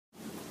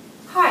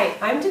Hi,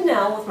 I'm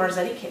Danelle with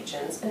Marzetti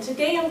Kitchens, and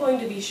today I'm going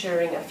to be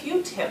sharing a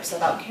few tips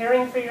about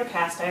caring for your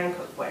cast iron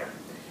cookware.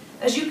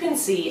 As you can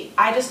see,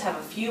 I just have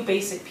a few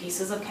basic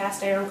pieces of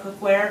cast iron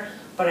cookware,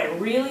 but I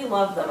really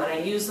love them and I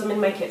use them in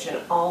my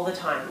kitchen all the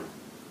time.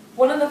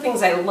 One of the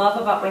things I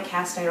love about my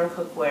cast iron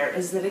cookware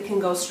is that it can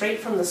go straight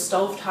from the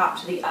stove top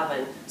to the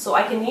oven, so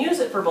I can use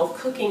it for both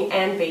cooking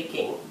and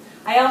baking.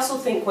 I also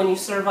think when you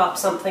serve up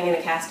something in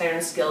a cast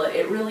iron skillet,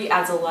 it really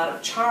adds a lot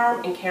of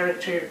charm and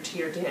character to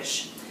your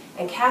dish.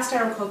 And cast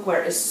iron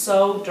cookware is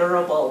so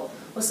durable.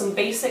 With some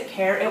basic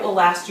care, it will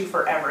last you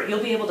forever.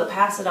 You'll be able to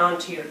pass it on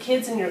to your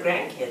kids and your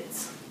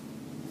grandkids.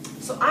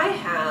 So I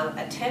have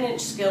a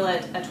 10-inch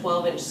skillet, a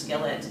 12-inch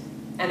skillet,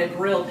 and a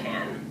grill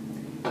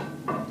pan.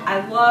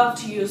 I love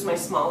to use my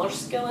smaller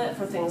skillet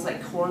for things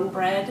like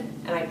cornbread,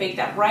 and I bake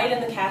that right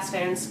in the cast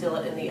iron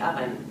skillet in the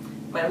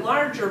oven. My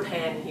larger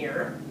pan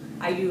here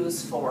I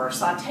use for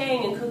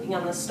sauteing and cooking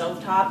on the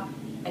stovetop,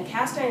 and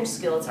cast iron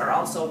skillets are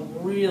also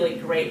really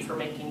great for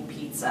making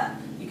pizza.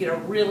 You get a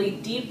really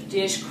deep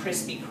dish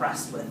crispy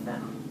crust with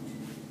them.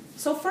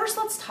 So first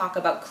let's talk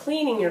about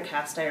cleaning your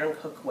cast iron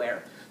cookware.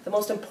 The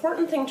most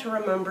important thing to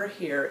remember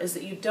here is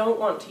that you don't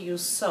want to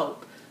use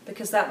soap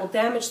because that will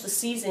damage the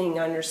seasoning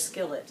on your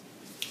skillet.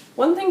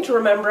 One thing to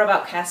remember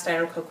about cast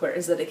iron cookware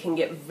is that it can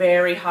get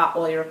very hot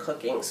while you're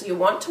cooking, so you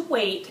want to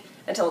wait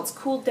until it's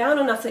cooled down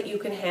enough that you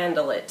can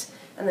handle it.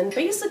 And then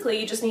basically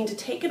you just need to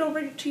take it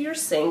over to your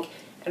sink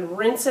and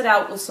rinse it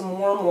out with some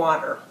warm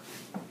water.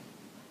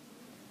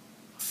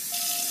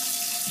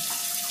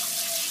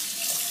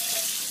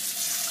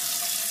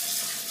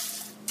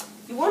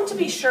 You want to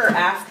be sure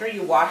after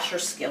you wash your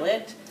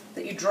skillet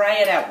that you dry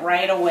it out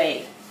right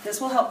away.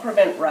 This will help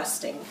prevent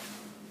rusting.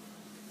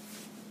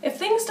 If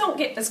things don't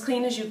get as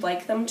clean as you'd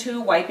like them to,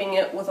 wiping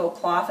it with a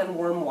cloth and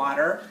warm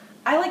water,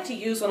 I like to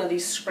use one of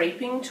these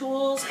scraping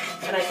tools,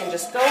 and I can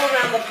just go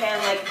around the pan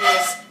like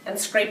this and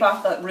scrape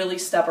off the really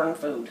stubborn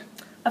food.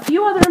 A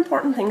few other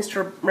important things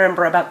to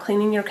remember about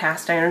cleaning your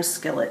cast iron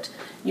skillet.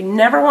 You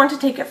never want to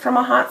take it from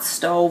a hot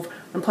stove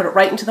and put it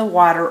right into the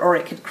water or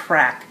it could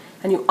crack.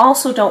 And you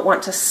also don't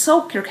want to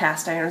soak your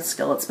cast iron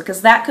skillets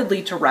because that could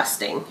lead to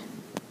rusting.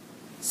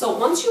 So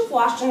once you've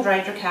washed and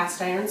dried your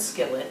cast iron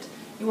skillet,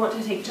 you want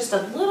to take just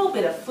a little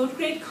bit of food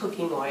grade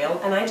cooking oil,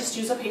 and I just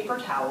use a paper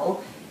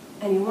towel,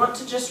 and you want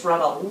to just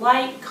rub a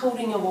light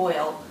coating of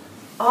oil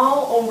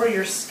all over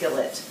your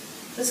skillet.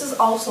 This is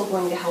also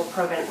going to help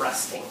prevent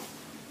rusting.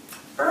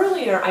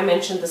 Earlier I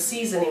mentioned the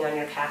seasoning on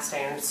your cast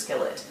iron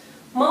skillet.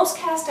 Most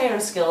cast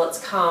iron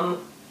skillets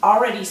come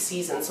already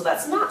seasoned, so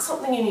that's not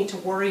something you need to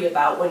worry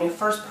about when you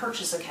first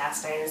purchase a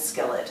cast iron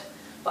skillet.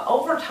 But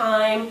over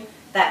time,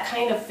 that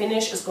kind of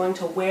finish is going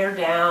to wear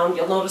down.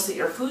 You'll notice that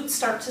your foods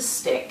start to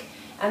stick,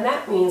 and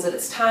that means that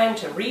it's time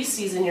to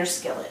re-season your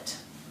skillet.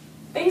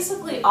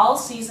 Basically, all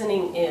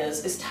seasoning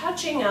is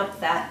touching up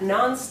that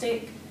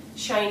non-stick,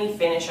 shiny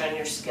finish on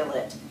your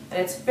skillet,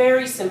 and it's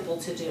very simple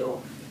to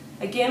do.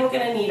 Again, we're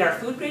going to need our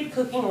food grade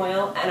cooking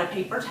oil and a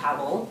paper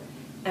towel,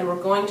 and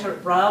we're going to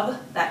rub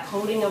that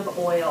coating of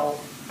oil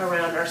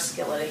around our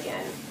skillet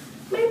again.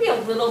 Maybe a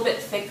little bit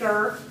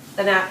thicker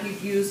than that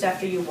you've used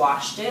after you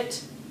washed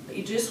it, but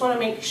you just want to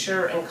make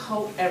sure and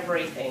coat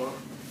everything.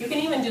 You can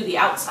even do the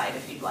outside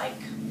if you'd like.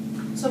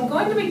 So I'm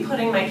going to be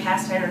putting my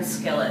cast iron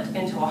skillet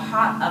into a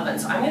hot oven,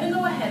 so I'm going to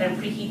go ahead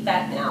and preheat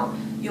that now.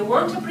 You'll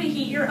want to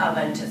preheat your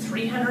oven to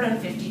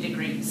 350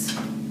 degrees.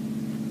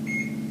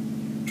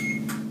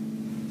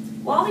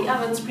 While the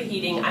oven's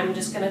preheating, I'm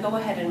just going to go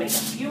ahead and make a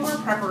few more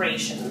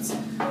preparations.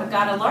 I've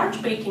got a large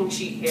baking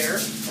sheet here,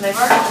 and I've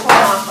already torn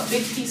off a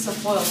big piece of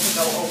foil to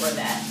go over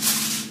that.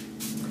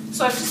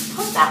 So I've just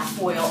put that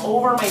foil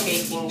over my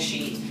baking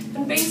sheet,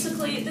 and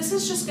basically this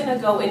is just going to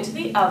go into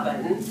the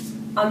oven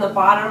on the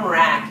bottom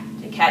rack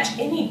to catch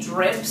any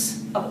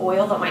drips of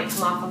oil that might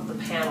come off of the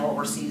pan while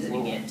we're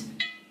seasoning it.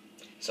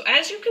 So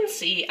as you can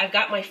see, I've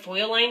got my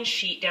foil-lined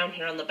sheet down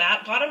here on the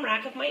bottom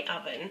rack of my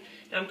oven.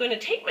 Now I'm going to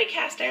take my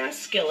cast iron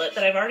skillet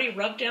that I've already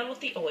rubbed down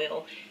with the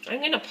oil, and I'm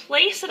going to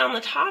place it on the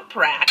top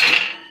rack,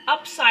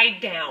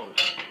 upside down.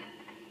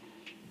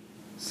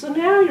 So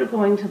now you're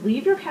going to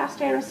leave your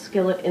cast iron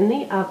skillet in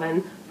the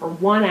oven for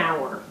 1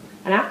 hour.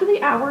 And after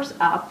the hour's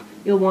up,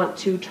 you'll want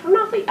to turn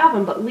off the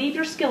oven, but leave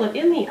your skillet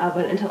in the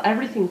oven until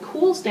everything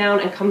cools down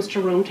and comes to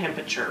room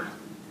temperature.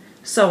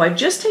 So I've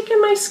just taken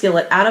my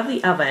skillet out of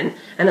the oven,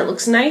 and it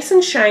looks nice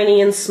and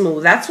shiny and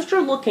smooth. That's what you're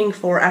looking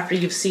for after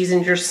you've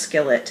seasoned your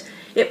skillet.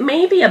 It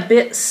may be a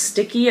bit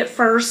sticky at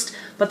first,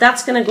 but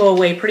that's going to go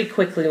away pretty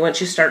quickly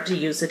once you start to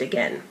use it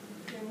again.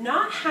 If you're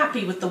not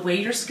happy with the way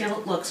your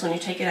skillet looks when you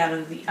take it out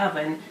of the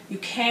oven, you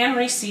can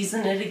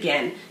re-season it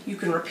again. You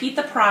can repeat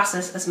the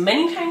process as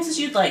many times as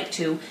you'd like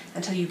to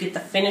until you get the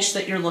finish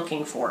that you're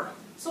looking for.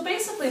 So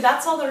basically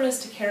that's all there is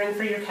to caring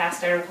for your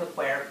cast iron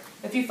cookware.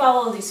 If you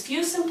follow these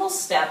few simple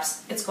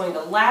steps, it's going to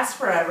last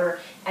forever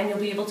and you'll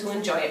be able to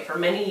enjoy it for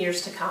many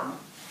years to come.